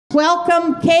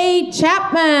Welcome, Kaye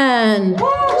Chapman. Wow,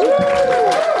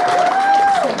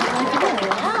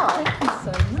 thank you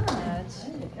so much.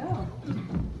 There you go.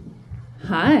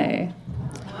 Hi.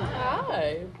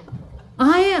 Hi.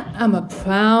 I am a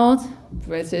proud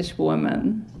British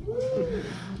woman,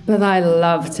 but I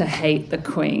love to hate the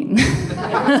Queen.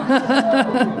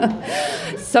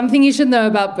 Something you should know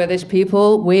about British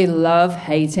people, we love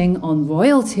hating on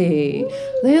royalty.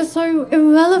 They are so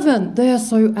irrelevant, they are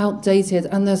so outdated,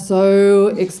 and they're so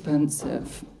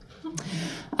expensive.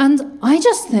 And I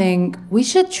just think we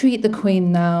should treat the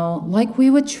Queen now like we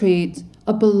would treat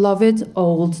a beloved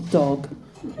old dog.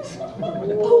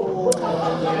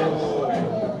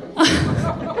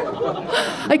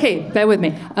 Okay, bear with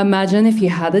me. Imagine if you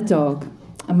had a dog.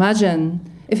 Imagine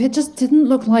if it just didn't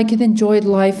look like it enjoyed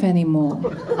life anymore.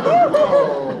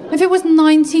 If it was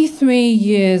 93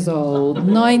 years old,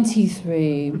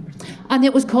 93, and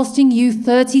it was costing you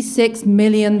 £36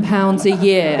 million a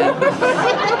year.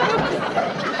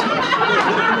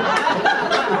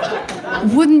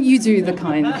 Wouldn't you do the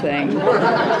kind thing?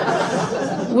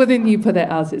 Wouldn't you put it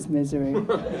out its misery?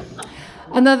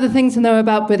 Another thing to know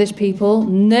about British people,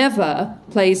 never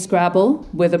play Scrabble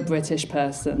with a British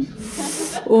person.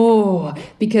 Oh,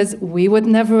 because we would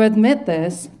never admit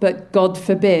this, but God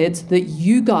forbid that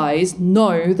you guys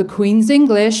know the Queen's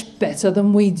English better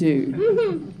than we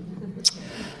do.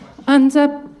 And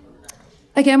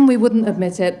again, we wouldn't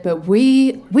admit it, but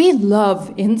we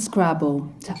love in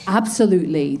Scrabble to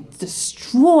absolutely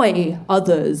destroy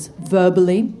others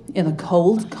verbally in a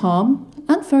cold, calm,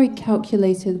 and very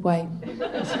calculated way.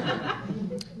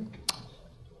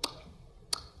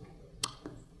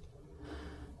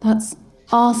 That's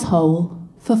arsehole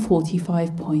for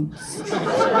 45 points.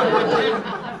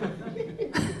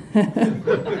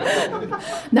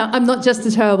 Now, I'm not just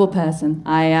a terrible person.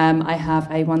 I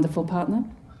have a wonderful partner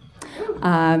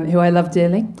who I love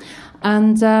dearly.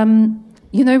 And,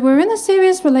 we're in a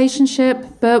serious relationship,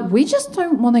 but we just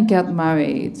don't want to get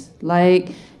married.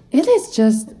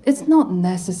 It's not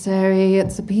necessary.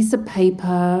 It's a piece of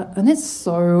paper, and it's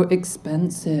so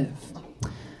expensive.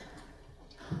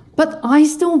 But I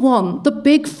still want the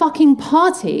big fucking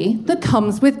party that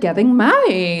comes with getting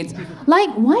married.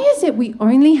 Why is it we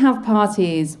only have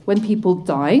parties when people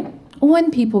die or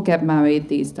when people get married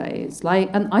these days?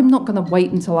 And I'm not going to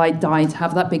wait until I die to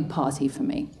have that big party for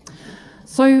me.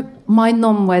 So my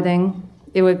non-wedding,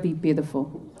 it would be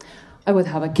beautiful. I would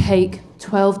have a cake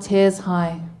 12 tiers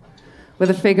high, with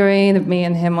a figurine of me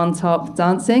and him on top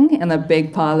dancing and a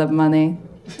big pile of money.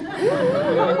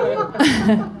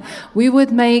 We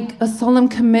would make a solemn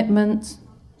commitment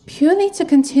purely to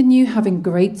continue having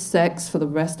great sex for the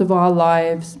rest of our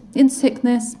lives, in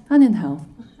sickness and in health.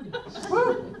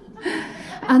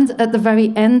 And at the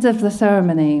very end of the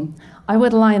ceremony, I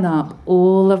would line up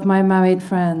all of my married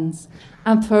friends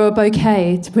and throw a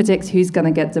bouquet to predict who's going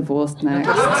to get divorced next.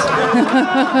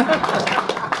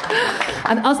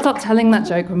 And I'll stop telling that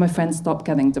joke when my friends stop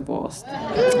getting divorced.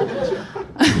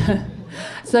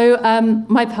 So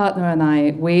my partner and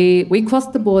I, we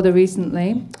crossed the border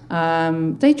recently.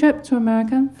 Day trip to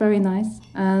America, very nice.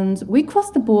 And we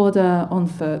crossed the border on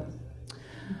foot.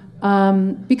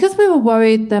 Because we were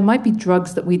worried there might be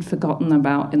drugs that we'd forgotten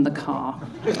about in the car.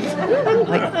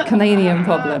 Like Canadian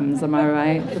problems, am I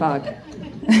right? Fuck.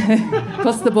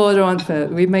 Cross the border on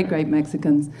foot. We make great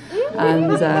Mexicans.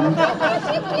 And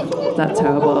that's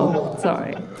terrible.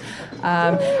 Sorry.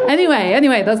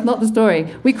 Anyway, that's not the story.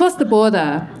 We crossed the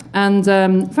border, and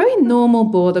very normal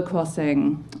border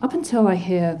crossing, up until I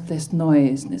hear this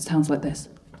noise, and it sounds like this.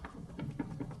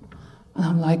 And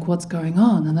I'm like, what's going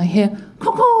on? And I hear,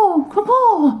 caw-caw,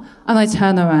 caw-caw. And I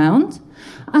turn around,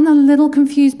 and a little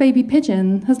confused baby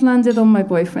pigeon has landed on my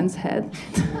boyfriend's head.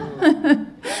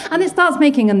 And it starts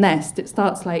making a nest. It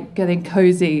starts getting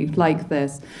cozy like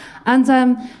this.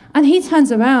 And he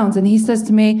turns around and he says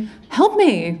to me, help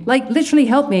me, literally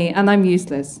help me. And I'm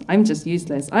useless. I'm just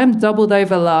useless. I'm doubled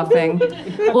over laughing.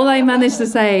 All I managed to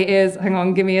say is, hang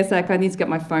on, give me a sec. I need to get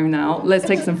my phone out. Let's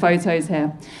take some photos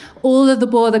here. All of the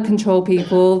border control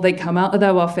people, they come out of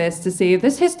their office to see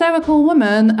this hysterical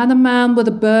woman and a man with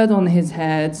a bird on his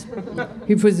head,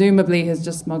 who presumably has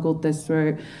just smuggled this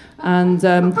through. And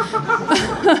and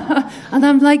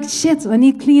I'm like, shit, I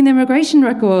need clean immigration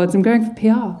records. I'm going for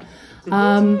PR.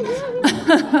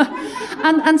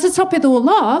 And to top it all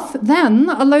off, then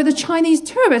a load of Chinese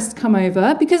tourists come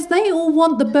over because they all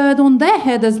want the bird on their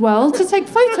head as well to take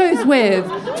photos with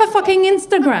for fucking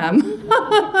Instagram.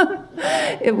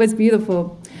 It was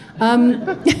beautiful.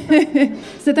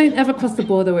 So don't ever cross the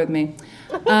border with me.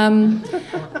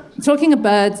 Talking of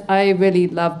birds, I really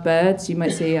love birds. You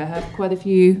might see I have quite a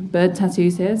few bird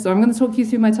tattoos here. So I'm going to talk you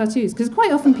through my tattoos. Because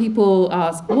quite often people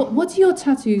ask, what do your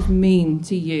tattoos mean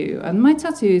to you? And my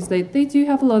tattoos, they do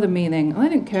have a lot of meaning. I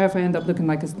don't care if I end up looking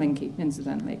like a slinky,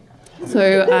 incidentally.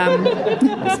 So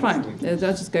it's fine. I'll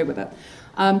just go with it.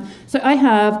 So I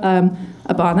have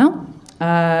a barn owl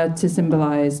to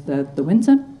symbolize the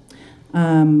winter.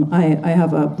 I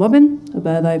have a robin, a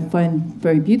bird I find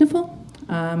very beautiful.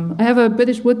 I have a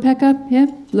British woodpecker here,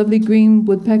 lovely green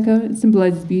woodpecker. It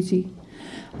symbolizes beauty.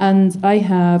 And I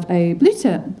have a blue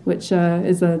tit, which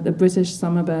is a British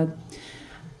summer bird.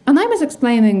 And I was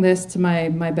explaining this to my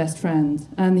best friend,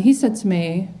 and he said to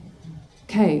me,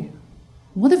 Kaye,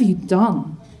 what have you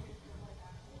done?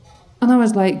 And I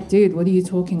was like, dude, what are you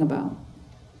talking about?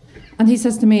 And he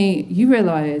says to me, you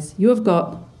realize you have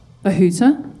got a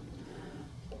hooter,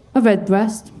 a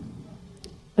redbreast,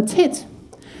 a tit,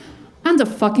 and a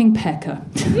fucking pecker.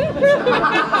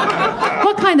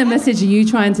 What kind of message are you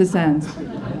trying to send?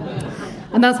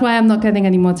 And that's why I'm not getting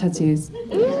any more tattoos.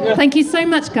 Thank you so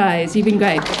much, guys. You've been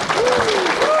great. All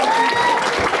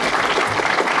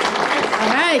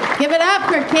right, give it up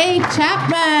for Kaye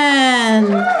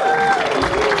Chapman.